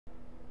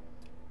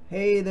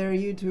Hey there,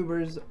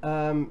 YouTubers.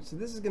 So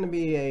this is going to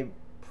be a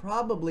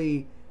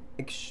probably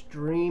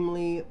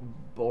extremely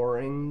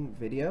boring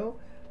video.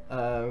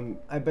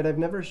 But I've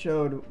never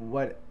showed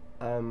what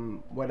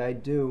I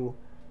do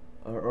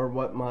or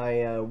what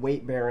my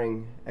weight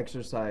bearing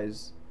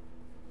exercise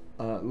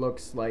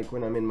looks like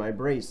when I'm in my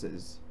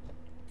braces.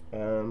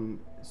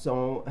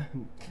 So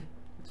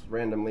it's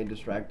randomly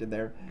distracted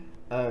there.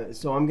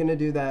 So I'm gonna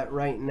do that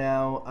right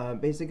now.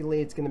 Basically,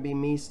 it's gonna be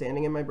me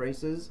standing in my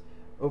braces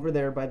over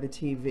there by the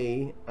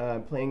TV,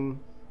 playing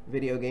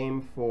video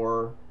game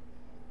for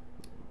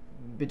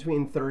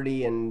between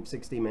 30 and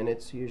 60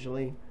 minutes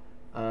usually,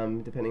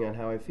 depending on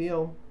how I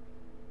feel.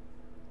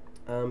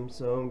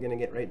 So I'm gonna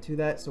get right to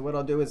that. So what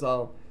I'll do is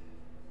I'll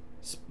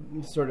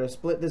sort of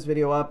split this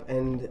video up,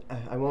 and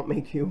I won't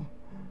make you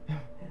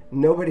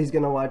nobody's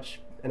gonna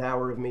watch an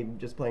hour of me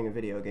just playing a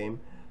video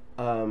game.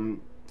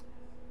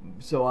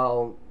 So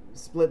I'll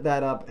split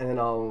that up, and then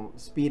I'll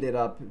speed it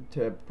up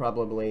to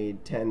probably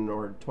 10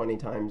 or 20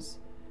 times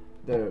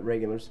the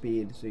regular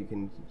speed, so you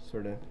can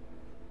sort of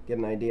get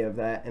an idea of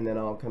that, and then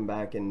I'll come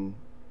back and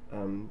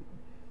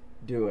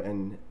do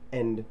an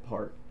end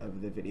part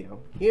of the video.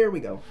 Here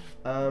we go.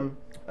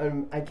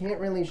 I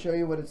can't really show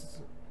you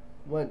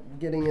what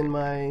getting in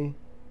my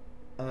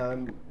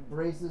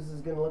braces is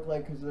going to look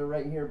like because they're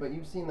right here, but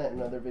you've seen that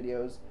in other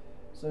videos,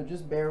 so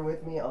just bear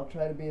with me. I'll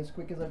try to be as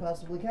quick as I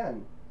possibly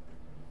can.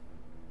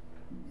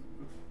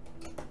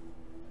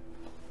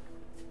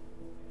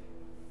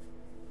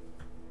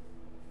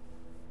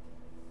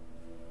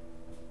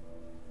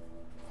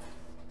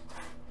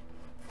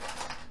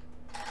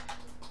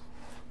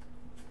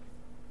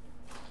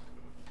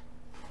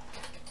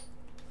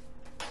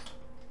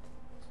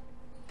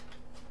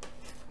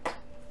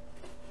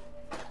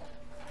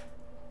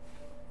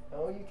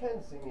 Oh, you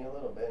can see me a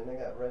little bit, and I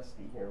got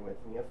Rusty here with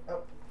me.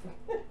 Oh.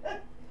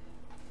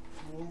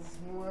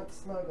 He wants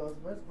snuggles.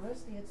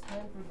 Rusty, it's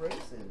time for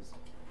braces.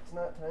 It's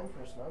not time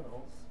for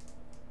snuggles.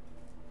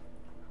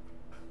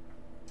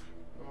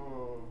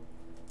 Oh,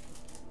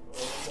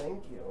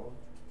 thank you.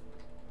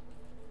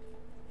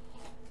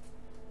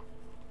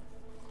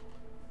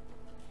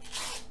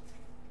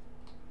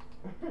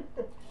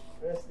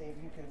 Rusty, if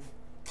you could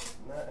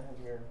not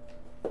have your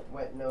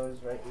wet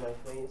nose right in my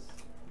face.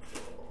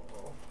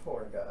 Oh,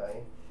 poor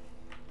guy.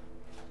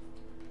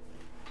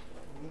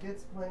 He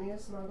gets plenty of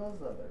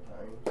snuggles other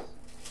times.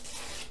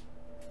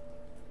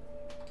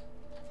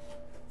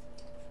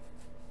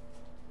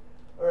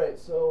 Alright,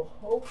 so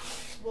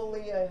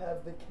hopefully I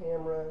have the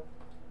camera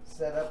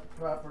set up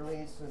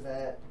properly so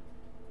that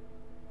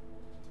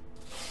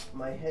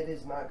my head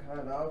is not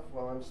cut off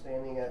while I'm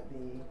standing at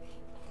the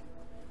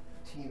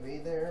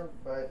TV there,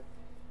 but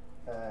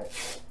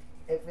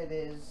if it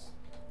is,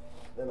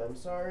 then I'm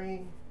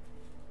sorry.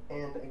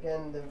 And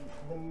again,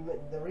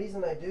 the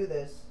reason I do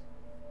this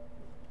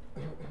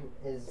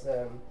is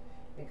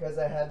because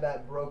I had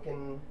that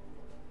broken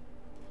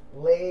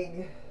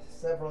leg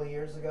several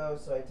years ago,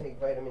 so I take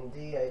vitamin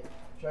D. I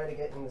try to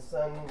get in the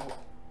sun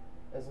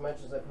as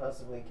much as I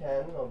possibly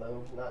can,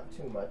 although not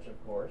too much,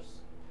 of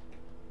course,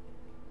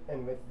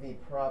 and with the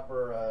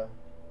proper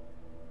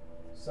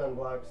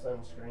sunblock,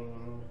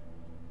 sunscreen,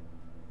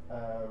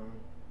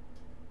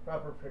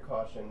 proper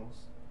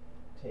precautions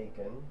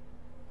taken.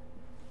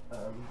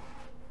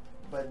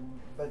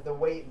 But the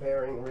weight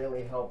bearing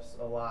really helps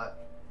a lot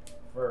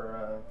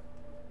for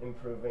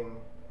improving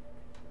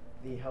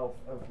the health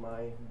of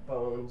my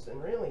bones,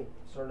 and really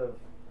sort of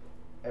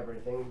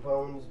everything: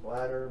 bones,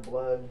 bladder,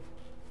 blood,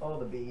 all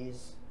the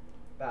B's,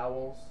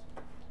 bowels.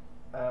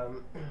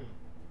 Oh,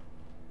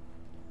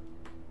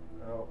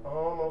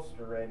 almost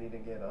ready to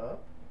get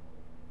up.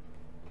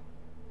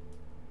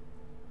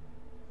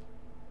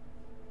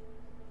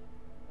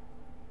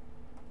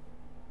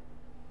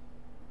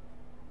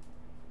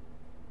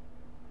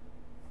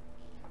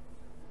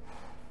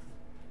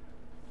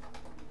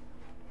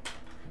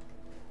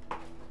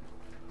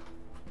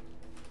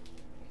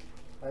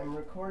 I'm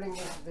recording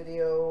this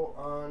video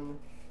on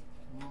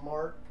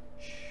March,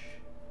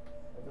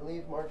 I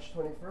believe March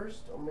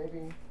 21st, or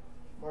maybe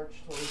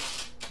March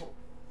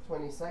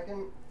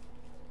 22nd.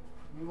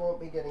 You won't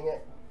be getting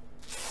it.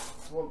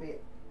 It won't be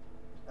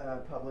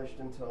published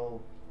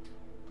until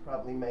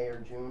probably May or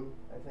June,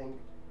 I think.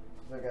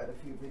 So I got a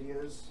few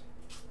videos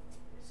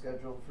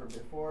scheduled for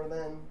before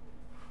then.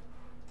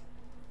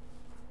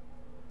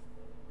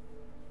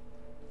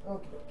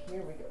 Okay,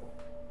 here we go.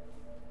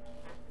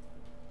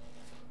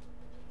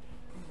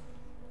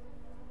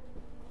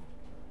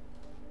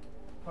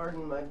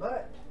 Pardon my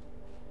butt.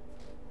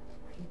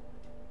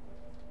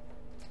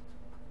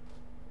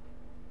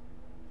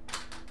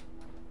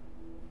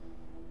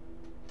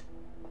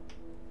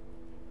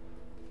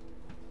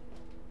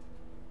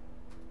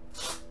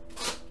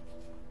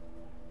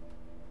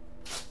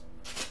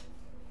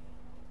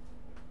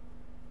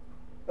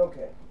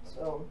 Okay,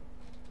 so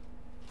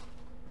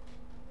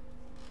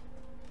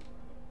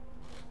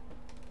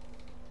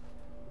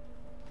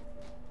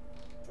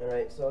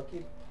alright, so I'll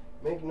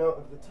make note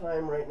of the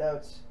time. Right now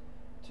it's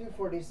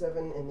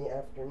 2:47 in the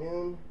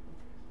afternoon.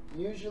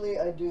 Usually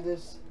I do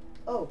this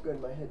Oh,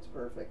 good, my head's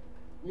perfect.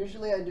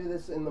 Usually I do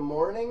this in the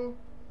morning,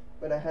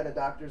 but I had a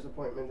doctor's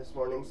appointment this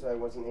morning, so I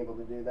wasn't able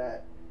to do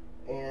that.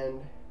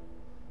 And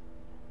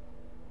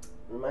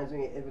reminds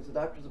me, it was a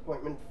doctor's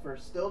appointment for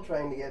still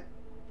trying to get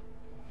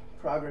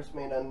progress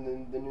made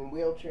on the new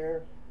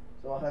wheelchair,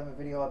 so I'll have a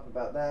video up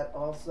about that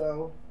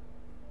also.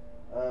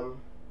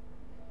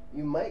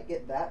 You might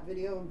get that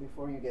video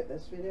before you get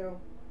this video.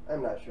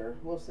 I'm not sure.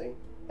 We'll see.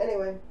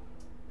 Anyway,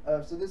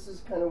 so this is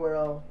kind of where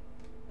I'll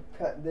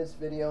cut this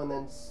video and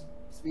then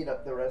speed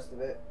up the rest of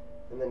it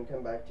and then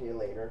come back to you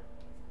later.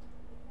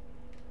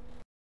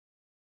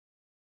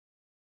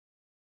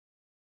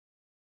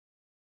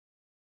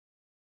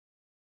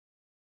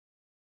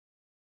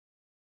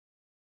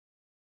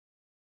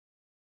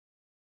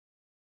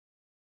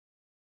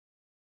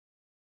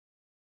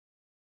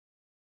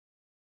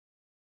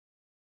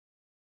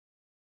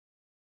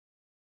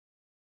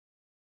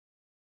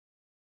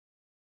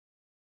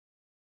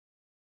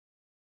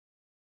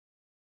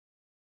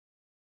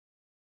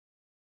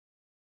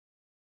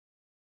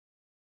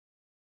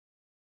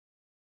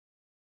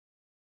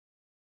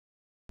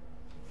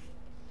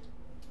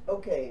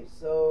 Okay,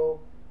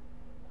 so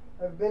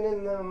I've been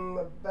in them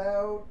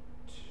about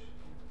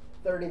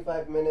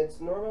 35 minutes.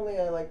 Normally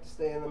I like to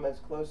stay in them as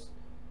close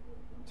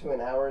to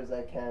an hour as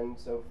I can,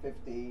 so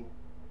 50,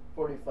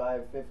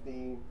 45,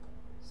 50,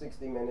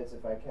 60 minutes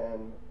if I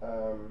can.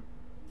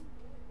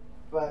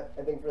 But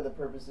I think for the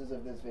purposes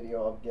of this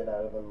video, I'll get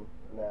out of them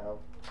now.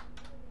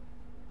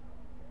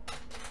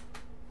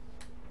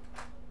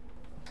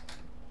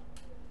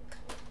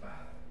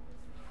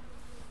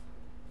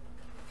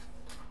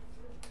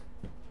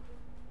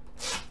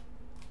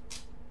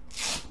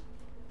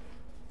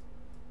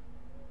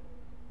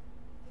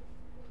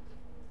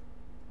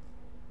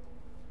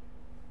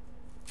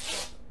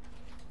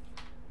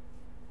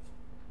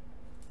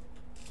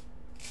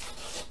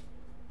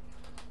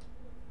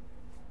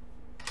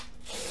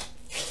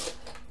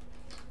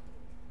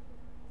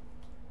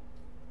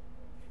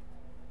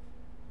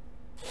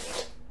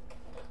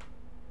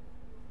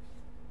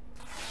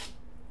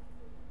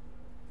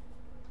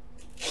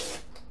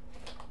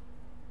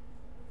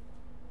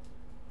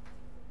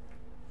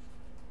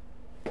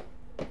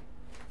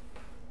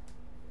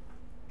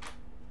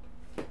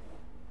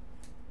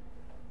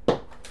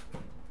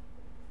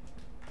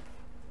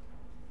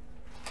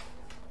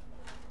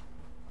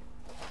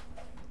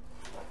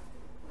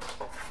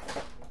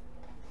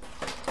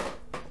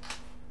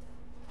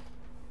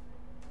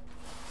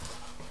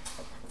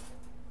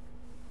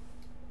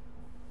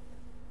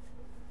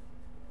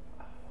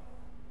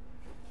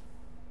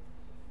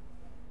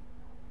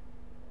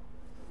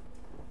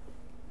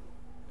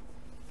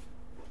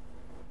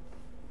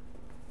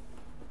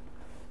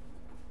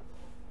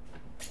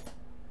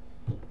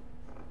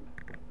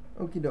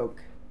 Okie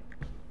doke.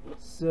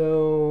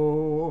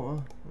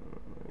 So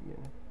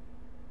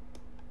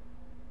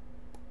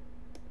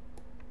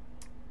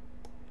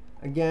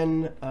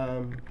again,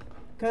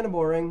 kind of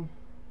boring.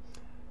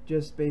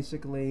 Just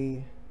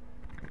basically,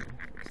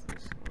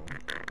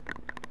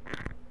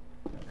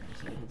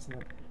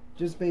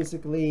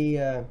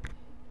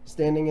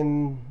 standing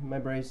in my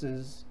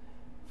braces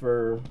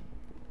for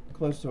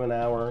close to an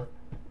hour,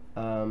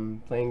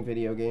 playing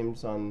video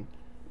games on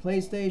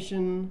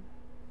PlayStation,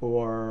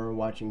 or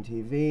watching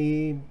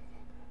TV,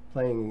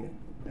 playing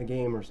a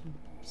game or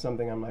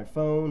something on my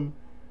phone.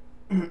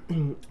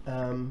 And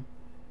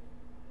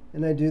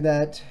I do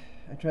that,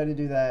 I try to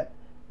do that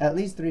at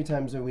least 3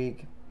 times a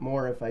week,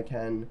 more if I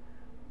can.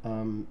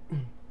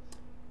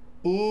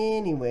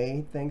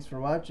 Anyway, thanks for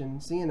watching.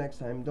 See you next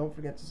time. Don't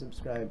forget to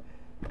subscribe.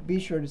 Be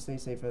sure to stay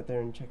safe out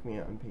there and check me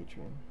out on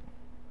Patreon.